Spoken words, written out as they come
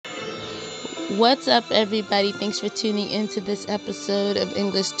What's up, everybody? Thanks for tuning into this episode of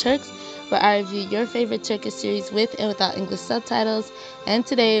English Turks, where I review your favorite Turkish series with and without English subtitles. And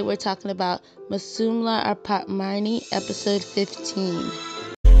today we're talking about Masumlar Apartmani, episode 15.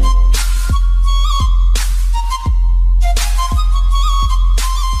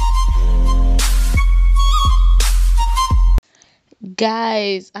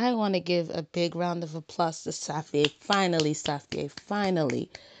 Guys, I want to give a big round of applause to Safiye. Finally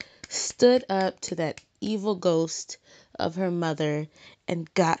stood up to that evil ghost of her mother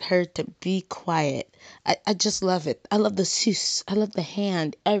and got her to be quiet. I just love it. I love the sus. I love the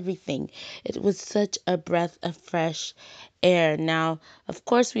hand, everything. It was such a breath of fresh air. Now, of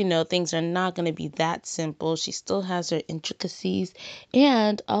course, we know things are not going to be that simple. She still has her intricacies.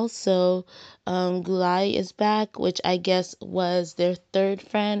 And also, Gulay is back, which I guess was their third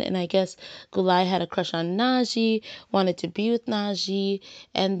friend. And I guess Gulay had a crush on Naji, wanted to be with Naji,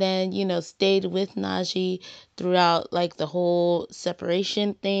 and then, stayed with Naji throughout like the whole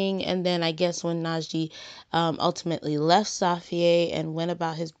separation thing. And then I guess when Naji ultimately left Safiye and went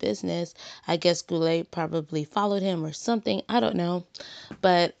about his business, I guess Goulet probably followed him or something. I don't know.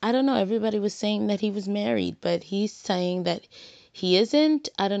 But I don't know. Everybody was saying that he was married, but he's saying that he isn't.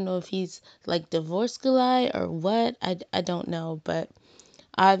 I don't know if he's like divorced Goulet or what. I don't know. But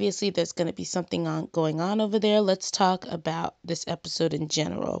obviously there's going to be something going on over there. Let's talk about this episode in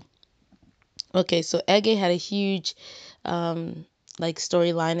general. Okay, so Ege had a huge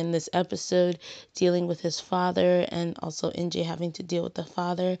storyline in this episode, dealing with his father and also NJ having to deal with the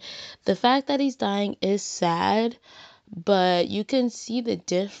father. The fact that he's dying is sad, but you can see the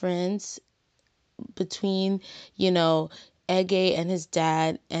difference between, Ege and his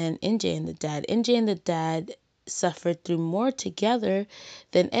dad and NJ and the dad. NJ and the dad suffered through more together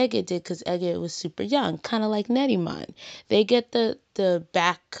than Ege did because Ege was super young, kind of like Neriman. They get the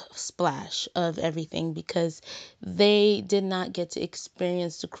backsplash of everything because they did not get to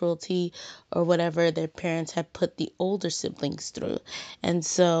experience the cruelty or whatever their parents had put the older siblings through. And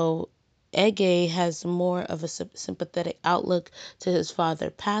so Ege has more of a sympathetic outlook to his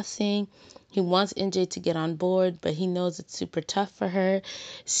father passing. He wants NJ to get on board, but he knows it's super tough for her.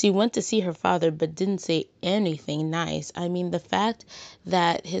 She went to see her father, but didn't say anything nice. I mean, the fact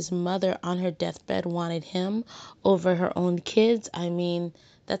that his mother on her deathbed wanted him over her own kids, I mean,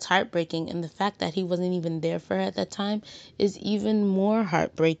 that's heartbreaking. And the fact that he wasn't even there for her at that time is even more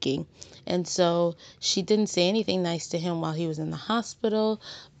heartbreaking. And so she didn't say anything nice to him while he was in the hospital.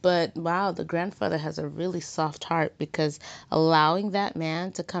 But wow, the grandfather has a really soft heart because allowing that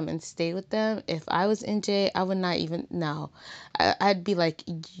man to come and stay with them, if I was NJ, I would not even, no. I'd be like,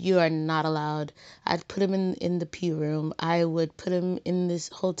 you are not allowed. I'd put him in the P room. I would put him in this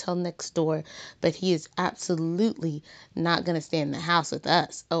hotel next door. But he is absolutely not going to stay in the house with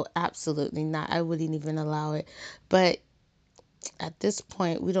us. Oh, absolutely not. I wouldn't even allow it. But at this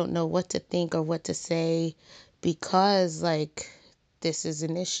point, we don't know what to think or what to say because, this is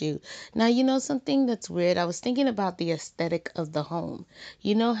an issue. Now, something that's weird? I was thinking about the aesthetic of the home.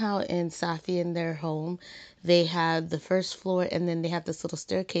 You know how in Safi in their home, they have the first floor and then they have this little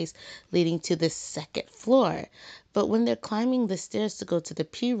staircase leading to the second floor. But when they're climbing the stairs to go to the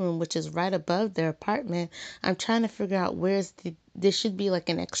P room, which is right above their apartment, I'm trying to figure out there should be like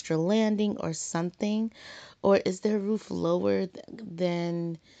an extra landing or something. Or is their roof lower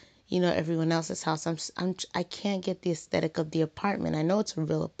than everyone else's house? I can't get the aesthetic of the apartment. I know it's a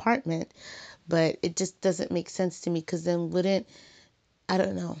real apartment, but it just doesn't make sense to me because then I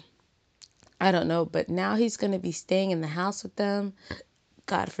don't know. But now he's going to be staying in the house with them.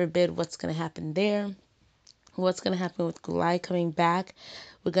 God forbid what's going to happen there. What's going to happen with Gulay coming back.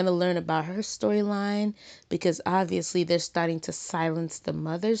 We're going to learn about her storyline because obviously they're starting to silence the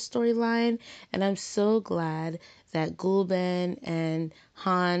mother's storyline. And I'm so glad that Gulben and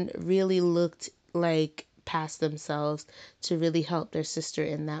Han really looked like past themselves to really help their sister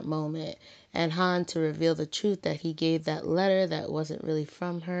in that moment. And Han to reveal the truth that he gave that letter that wasn't really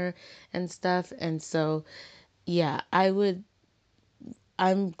from her and stuff. And so, yeah, I'm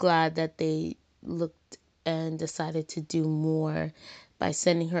glad that they looked and decided to do more by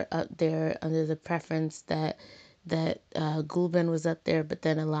sending her up there under the preference that Gulben was up there, but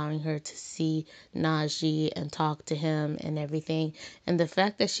then allowing her to see Naji and talk to him and everything. And the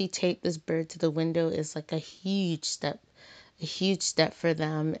fact that she taped this bird to the window is like a huge step for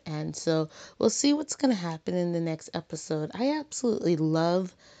them. And so we'll see what's going to happen in the next episode. I absolutely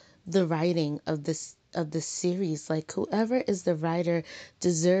love the writing of this series. Like, whoever is the writer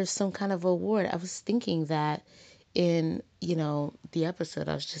deserves some kind of award. I was thinking that in the episode.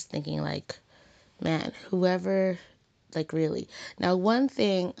 I was just thinking, like, man, whoever Like, really. Now, one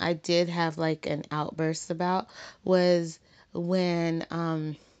thing I did have like an outburst about was when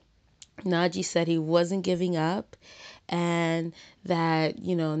Najee said he wasn't giving up, and that,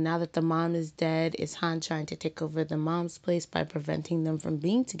 now that the mom is dead, is Han trying to take over the mom's place by preventing them from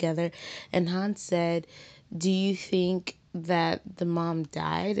being together. And Han said, do you think that the mom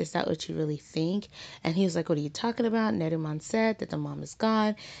died? Is that what you really think? And he was like, what are you talking about? Neriman said that the mom is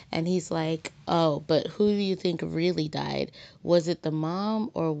gone. And he's like, oh, but who do you think really died? Was it the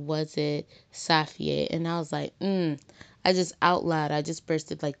mom or was it Safie? And I was like, I just out loud, I just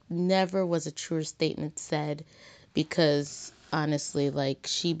bursted, like, never was a truer statement said, because honestly, like,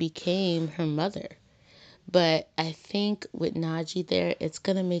 she became her mother. But I think with Najee there, it's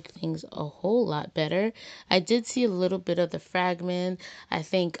going to make things a whole lot better. I did see a little bit of the fragment. I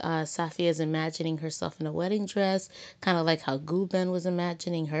think Safia is imagining herself in a wedding dress, kind of like how Guben was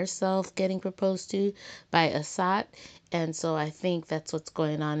imagining herself getting proposed to by Asat. And so I think that's what's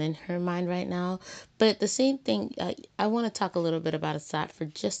going on in her mind right now. But the same thing, I want to talk a little bit about Asat for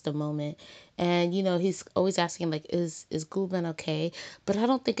just a moment. And, he's always asking, like, is Guben okay? But I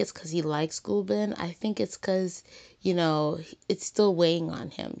don't think it's because he likes Gulben. I think it's because, it's still weighing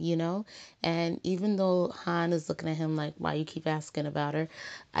on him. And even though Han is looking at him like, why you keep asking about her,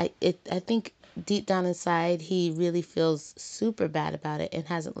 I think deep down inside, he really feels super bad about it and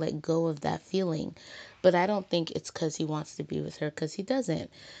hasn't let go of that feeling. But I don't think it's because he wants to be with her, because he doesn't.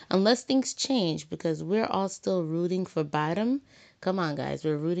 Unless things change, because we're all still rooting for Bottom. Come on, guys,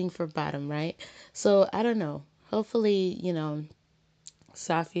 we're rooting for Bottom, right? So I don't know. Hopefully, not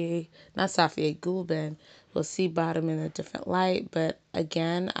Safi, Gulben will see Bottom in a different light. But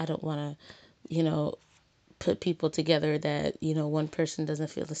again, I don't want to, put people together that, one person doesn't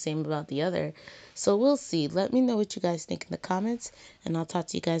feel the same about the other. So we'll see. Let me know what you guys think in the comments, and I'll talk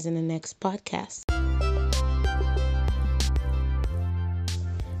to you guys in the next podcast.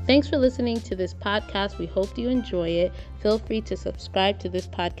 Thanks for listening to this podcast. We hope you enjoy it. Feel free to subscribe to this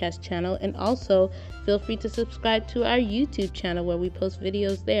podcast channel, and also feel free to subscribe to our YouTube channel where we post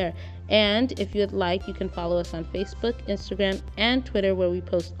videos there. And if you'd like, you can follow us on Facebook, Instagram, and Twitter, where we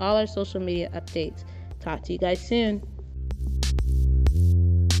post all our social media updates. Talk to you guys soon.